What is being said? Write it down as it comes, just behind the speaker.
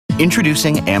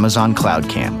Introducing Amazon Cloud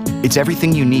Cam. It's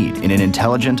everything you need in an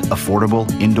intelligent,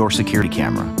 affordable, indoor security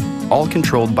camera. All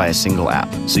controlled by a single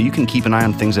app, so you can keep an eye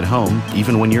on things at home,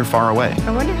 even when you're far away.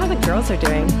 I wonder how the girls are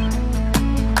doing.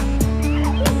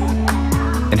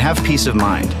 And have peace of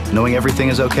mind, knowing everything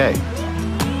is okay.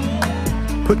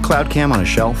 Put Cloud Cam on a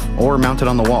shelf or mount it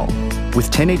on the wall.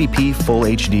 With 1080p Full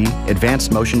HD,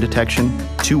 advanced motion detection,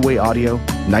 two-way audio,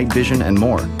 night vision, and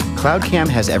more, Cloud Cam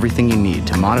has everything you need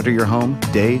to monitor your home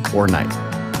day or night.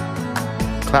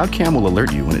 Cloud Cam will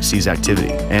alert you when it sees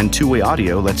activity, and two-way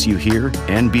audio lets you hear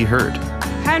and be heard.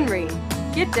 Henry,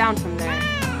 get down from there.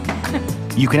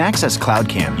 You can access Cloud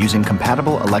Cam using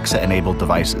compatible Alexa-enabled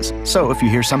devices. So if you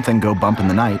hear something go bump in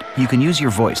the night, you can use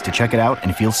your voice to check it out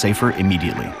and feel safer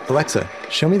immediately. Alexa,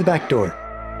 show me the back door.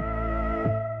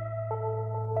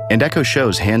 And Echo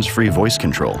Show's hands-free voice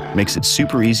control makes it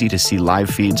super easy to see live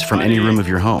feeds from any room of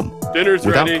your home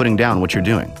without putting down what you're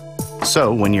doing.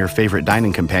 So when your favorite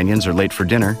dining companions are late for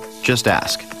dinner, just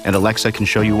ask, and Alexa can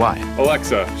show you why.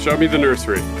 Alexa, show me the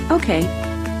nursery. Okay.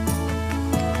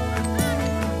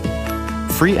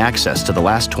 Free access to the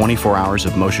last 24 hours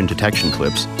of motion detection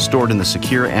clips stored in the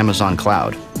secure Amazon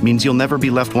cloud means you'll never be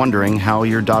left wondering how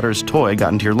your daughter's toy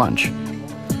got into your lunch.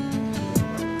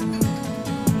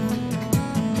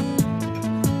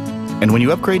 And when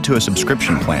you upgrade to a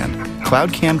subscription plan,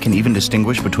 Cloud Cam can even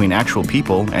distinguish between actual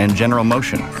people and general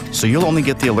motion, so you'll only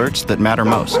get the alerts that matter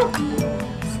most.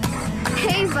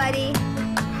 Hey, buddy.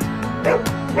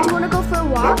 Do you want to go for a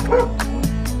walk?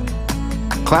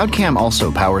 Cloud Cam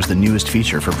also powers the newest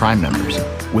feature for Prime members.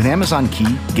 With Amazon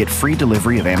Key, get free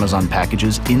delivery of Amazon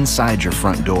packages inside your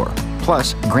front door.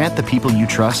 Plus, grant the people you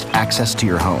trust access to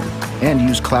your home, and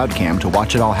use Cloud Cam to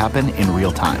watch it all happen in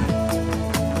real time.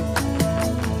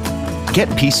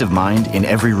 Get peace of mind in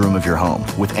every room of your home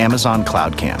with Amazon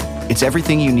Cloud Cam. It's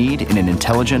everything you need in an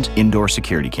intelligent indoor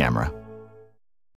security camera.